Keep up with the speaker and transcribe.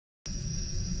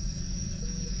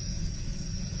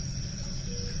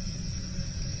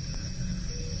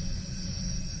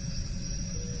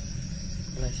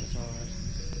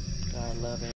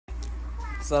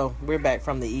So we're back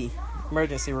from the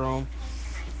emergency room.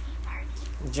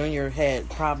 Junior had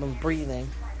problems breathing,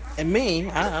 and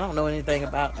me, I don't know anything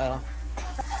about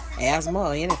asthma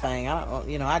or anything.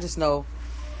 I just know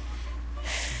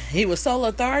he was so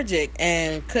lethargic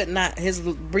and could not. His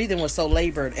breathing was so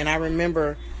labored, and I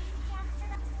remember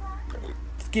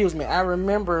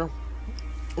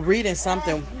reading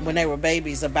something when they were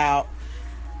babies about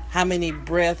how many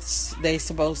breaths they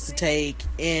supposed to take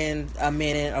in a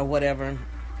minute or whatever.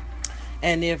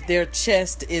 And if their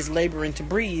chest is laboring to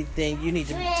breathe, then you need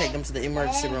to take them to the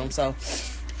emergency room. So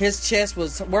his chest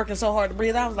was working so hard to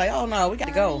breathe. I was like, oh no, we got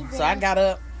to go. So I got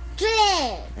up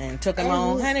and took him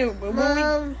on. Honey,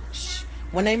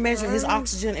 when they measured his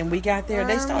oxygen and we got there,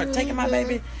 they started taking my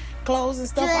baby clothes and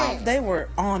stuff off. They were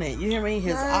on it. You hear me?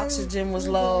 His oxygen was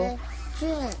low.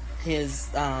 His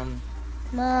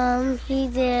Mom, he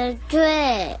did a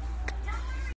trick.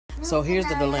 So here's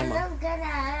the dilemma.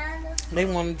 They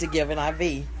wanted to give an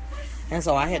IV, and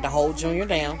so I had to hold Junior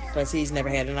down because he's never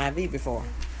had an IV before.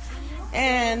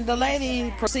 And the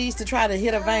lady proceeds to try to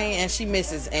hit a vein, and she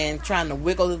misses, and trying to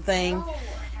wiggle the thing,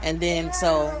 and then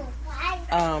so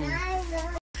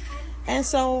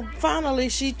finally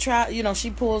she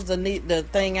pulls the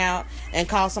thing out and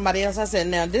calls somebody else. I said,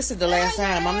 now this is the last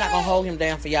time. I'm not gonna hold him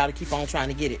down for y'all to keep on trying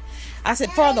to get it. I said,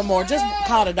 furthermore, just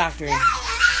call the doctor in.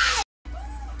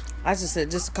 I just said,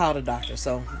 just call the doctor.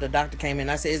 So the doctor came in.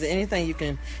 I said, is there anything you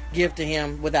can give to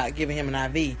him without giving him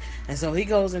an IV? And so he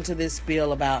goes into this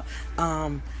spiel about,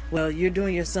 well, you're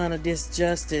doing your son a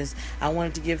disjustice. I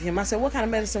wanted to give him. I said, what kind of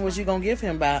medicine was you going to give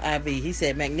him by IV? He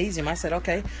said, magnesium. I said,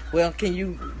 okay, well, can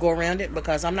you go around it?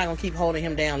 Because I'm not going to keep holding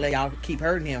him down, let y'all keep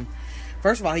hurting him.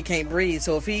 First of all, he can't breathe.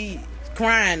 So if he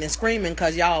crying and screaming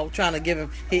because y'all trying to give him,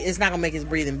 it's not gonna make his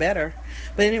breathing better.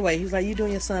 But anyway, he was like, you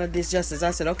doing your son a disjustice.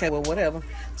 I said, okay, well, whatever.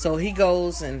 So he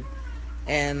goes and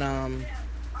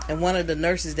one of the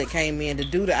nurses that came in to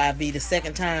do the IV the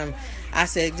second time, I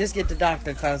said, just get the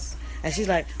doctor, and she's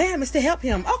like, damn, it's to help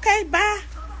him. Okay, bye.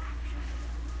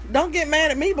 Don't get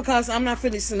mad at me because I'm not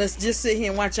finished. Let's just sit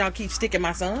here and watch y'all keep sticking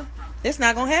my son. It's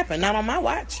not gonna happen, not on my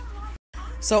watch.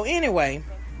 So anyway,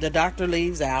 the doctor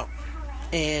leaves out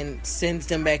and sends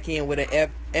them back in with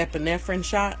an epinephrine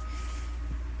shot.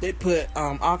 They put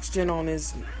oxygen on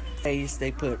his face.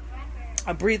 They put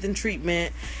a breathing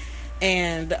treatment,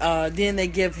 and then they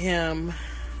give him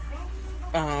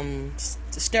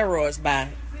steroids by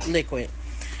liquid.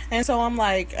 And so I'm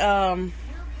like,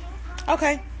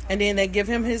 okay. And then they give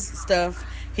him his stuff.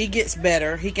 He gets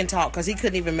better. He can talk because he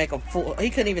couldn't even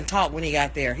talk when he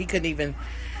got there. He couldn't even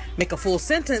make a full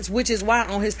sentence, which is why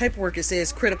on his paperwork it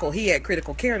says he had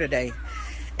critical care today.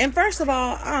 And first of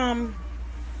all,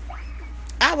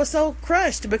 I was so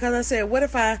crushed because I said, what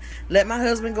if I let my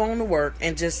husband go on to work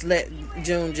and just let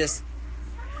June just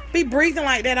be breathing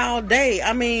like that all day?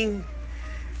 I mean,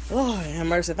 Lord have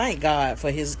mercy. Thank God for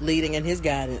his leading and his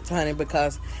guidance, honey,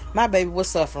 because my baby was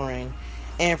suffering.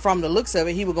 And from the looks of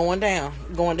it, he was going down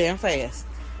fast.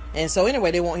 And so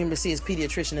anyway, they want him to see his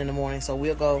pediatrician in the morning. So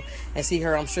we'll go and see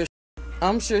her.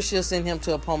 I'm sure she'll send him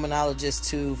to a pulmonologist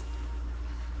to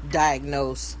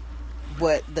diagnose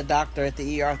what the doctor at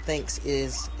the ER thinks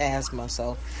is asthma.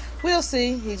 So we'll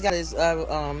see. He's got his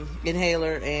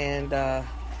inhaler and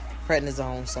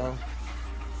prednisone. So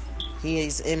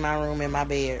he's in my room, in my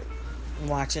bed,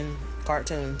 watching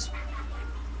cartoons.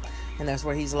 And that's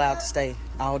where he's allowed to stay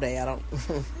all day. I don't...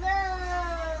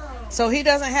 So he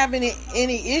doesn't have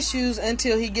any issues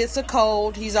until he gets a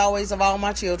cold. He's always, of all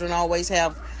my children, always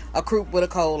have a croup with a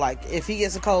cold. Like if he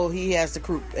gets a cold, he has the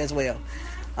croup as well.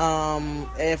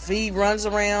 If he runs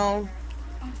around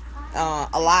a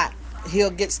lot,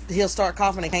 he'll start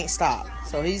coughing and can't stop.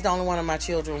 So he's the only one of my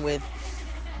children with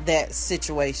that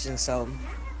situation. So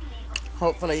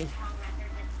hopefully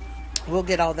we'll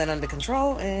get all that under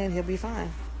control and he'll be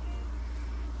fine.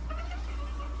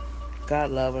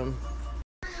 God love him.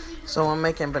 So I'm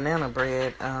making banana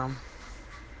bread.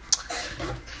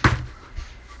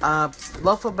 A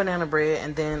loaf of banana bread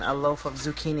and then a loaf of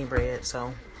zucchini bread.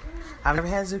 So I've never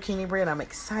had zucchini bread. I'm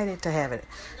excited to have it.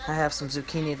 I have some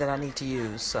zucchini that I need to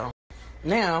use. So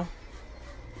now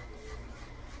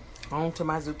on to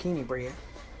my zucchini bread.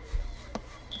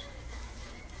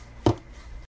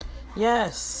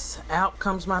 Yes, out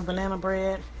comes my banana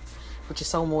bread, which is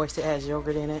so moist it has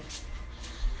yogurt in it.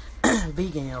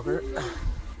 Vegan yogurt.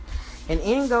 And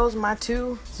in goes my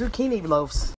 2 zucchini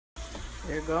loaves.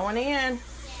 They're going in.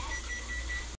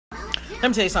 Let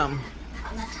me tell you something.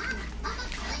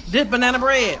 This banana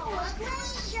bread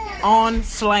on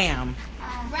slamming.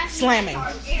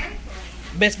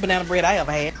 Best banana bread I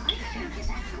ever had.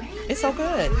 It's so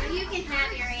good. You can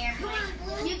have your air.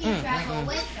 You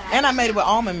And I made it with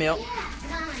almond milk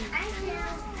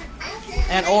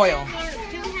and oil.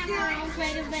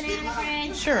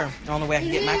 Sure. The only way I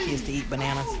can get my kids to eat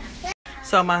bananas.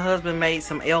 So my husband made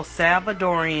some El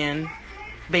Salvadorian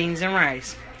beans and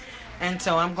rice. And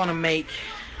so I'm going to make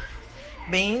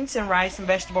beans and rice and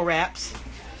vegetable wraps.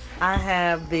 I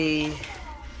have the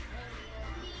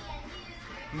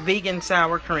vegan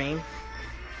sour cream.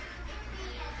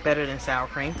 Better than sour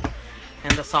cream.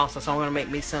 And the salsa. So I'm going to make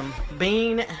me some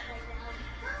bean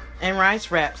and rice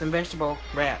wraps and vegetable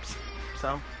wraps.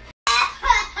 So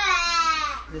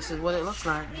this is what it looks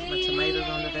like. The tomatoes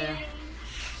under there.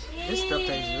 This stuff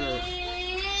tastes good.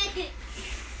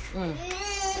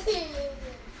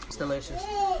 It's delicious.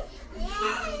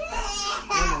 I'm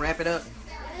going to wrap it up.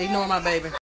 Ignore my baby.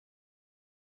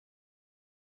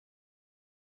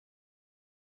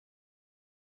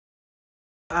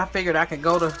 I figured I could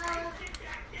go to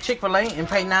Chick-fil-A and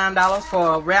pay $9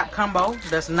 for a wrap combo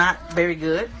that's not very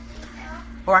good.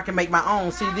 Or I can make my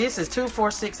own. See, this is 2,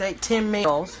 4, 6, 8, 10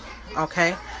 meals.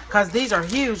 Okay? Because these are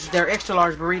huge. They're extra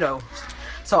large burritos.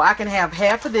 So I can have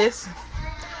half of this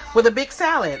with a big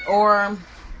salad. Or,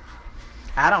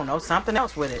 I don't know, something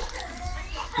else with it.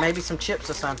 Maybe some chips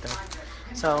or something.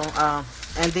 So,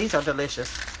 and these are delicious.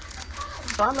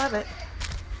 So I love it.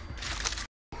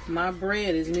 My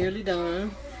bread is nearly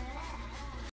done.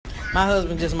 My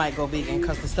husband just might go vegan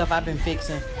because the stuff I've been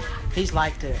fixing, he's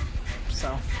liked it.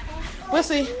 So, we'll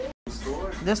see.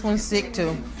 This one's sick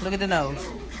too. Look at the nose.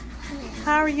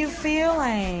 How are you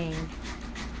feeling?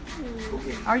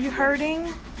 Are you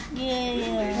hurting?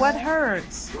 Yeah. What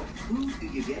hurts?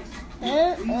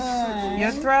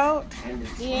 Your throat?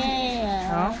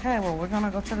 Yeah. Okay, well, we're going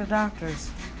to go to the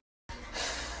doctor's.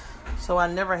 So I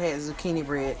never had zucchini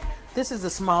bread. This is the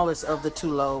smallest of the 2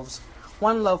 loaves.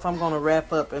 One loaf I'm going to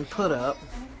wrap up and put up.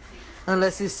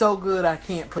 Unless it's so good I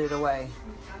can't put it away.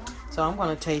 So I'm going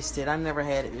to taste it. I never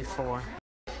had it before.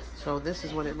 So this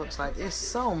is what it looks like. It's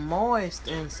so moist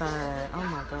inside. Oh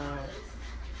my God.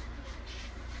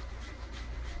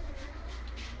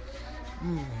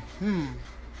 Mm-hmm.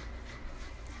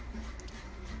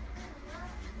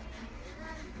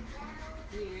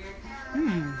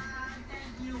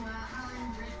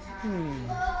 Hmm.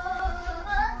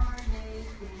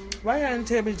 Why you didn't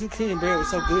tell me zucchini bread was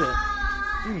so good?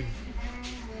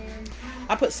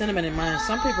 I put cinnamon in mine.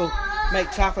 Some people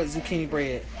make chocolate zucchini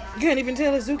bread. You can't even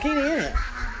tell there's zucchini in it.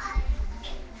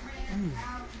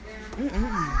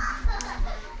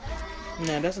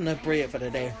 Now that's enough bread for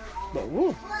today. But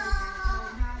woo,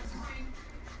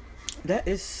 that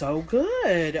is so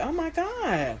good. Oh my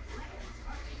God.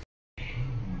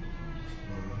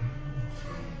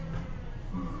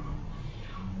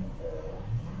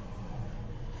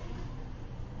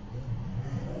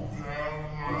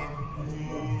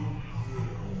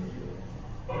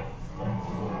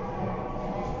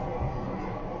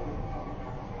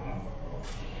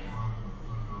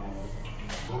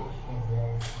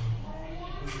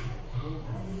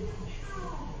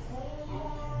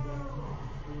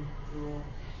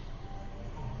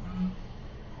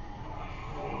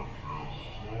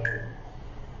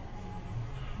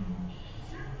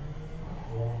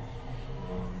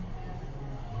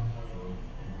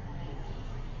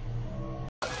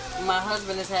 My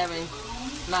husband is having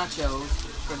nachos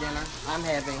for dinner. I'm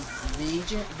having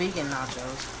vegan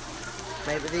nachos.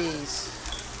 Maybe these.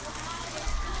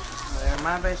 Well,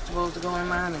 my vegetables to go in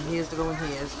mine and his to go in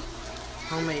his.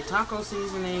 Homemade taco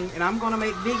seasoning. And I'm going to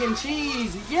make vegan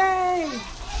cheese. Yay!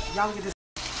 Y'all look at this.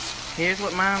 Here's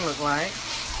what mine look like.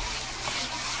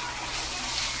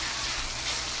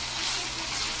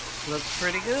 Looks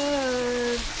pretty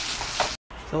good.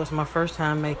 So it's my first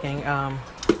time making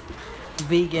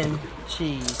vegan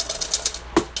cheese.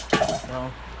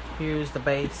 So here's the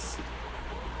base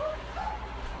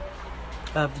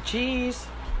of the cheese.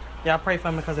 Y'all pray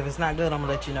for me because if it's not good, I'm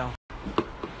gonna let you know.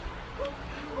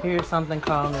 Here's something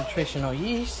called nutritional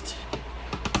yeast.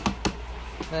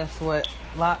 That's what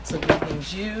lots of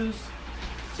vegans use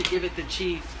to give it the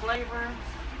cheese flavor.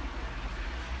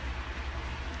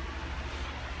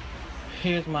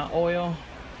 Here's my oil.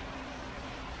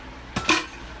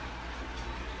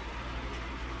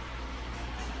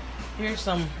 Here's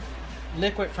some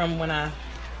liquid from when I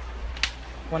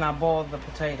boiled the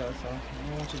potatoes. So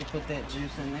I want you to put that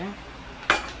juice in there.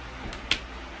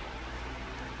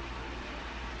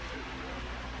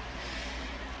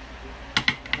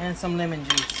 And some lemon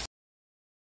juice.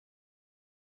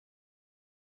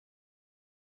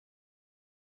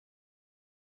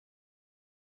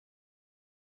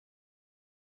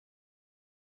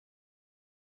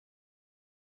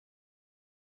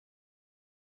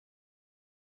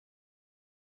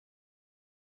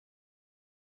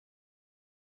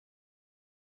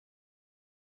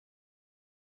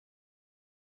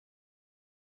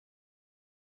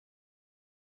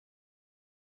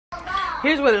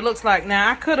 Here's what it looks like.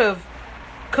 Now, I could have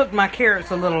cooked my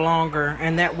carrots a little longer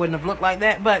and that wouldn't have looked like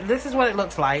that, but this is what it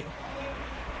looks like.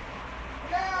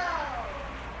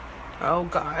 Oh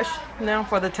gosh. Now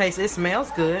for the taste. It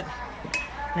smells good.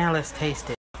 Now let's taste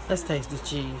it. Let's taste the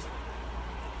cheese.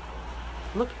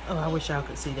 Look. Oh, I wish y'all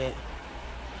could see that.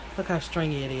 Look how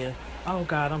stringy it is. Oh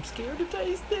God, I'm scared to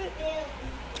taste it.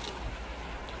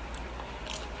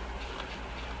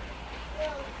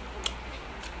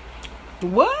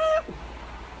 What?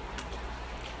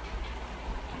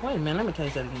 Wait a minute, let me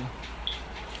taste that again.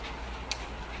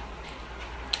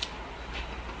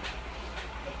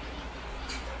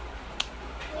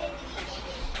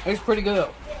 It's pretty good.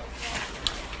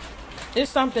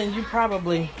 It's something you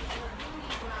probably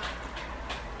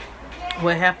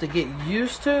would have to get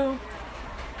used to.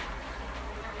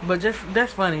 But just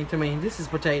that's funny to me. This is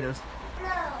potatoes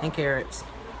and carrots.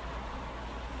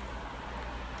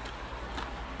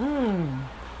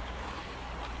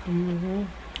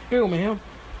 Here, man.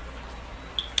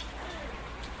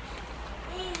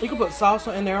 You can put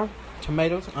salsa in there,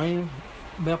 tomatoes, onion,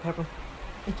 bell pepper.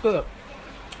 It's good.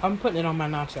 I'm putting it on my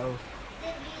nachos.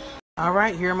 All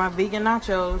right, here are my vegan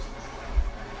nachos.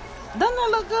 Doesn't that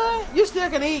look good? You still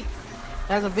can eat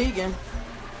as a vegan.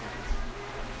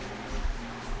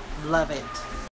 Love it.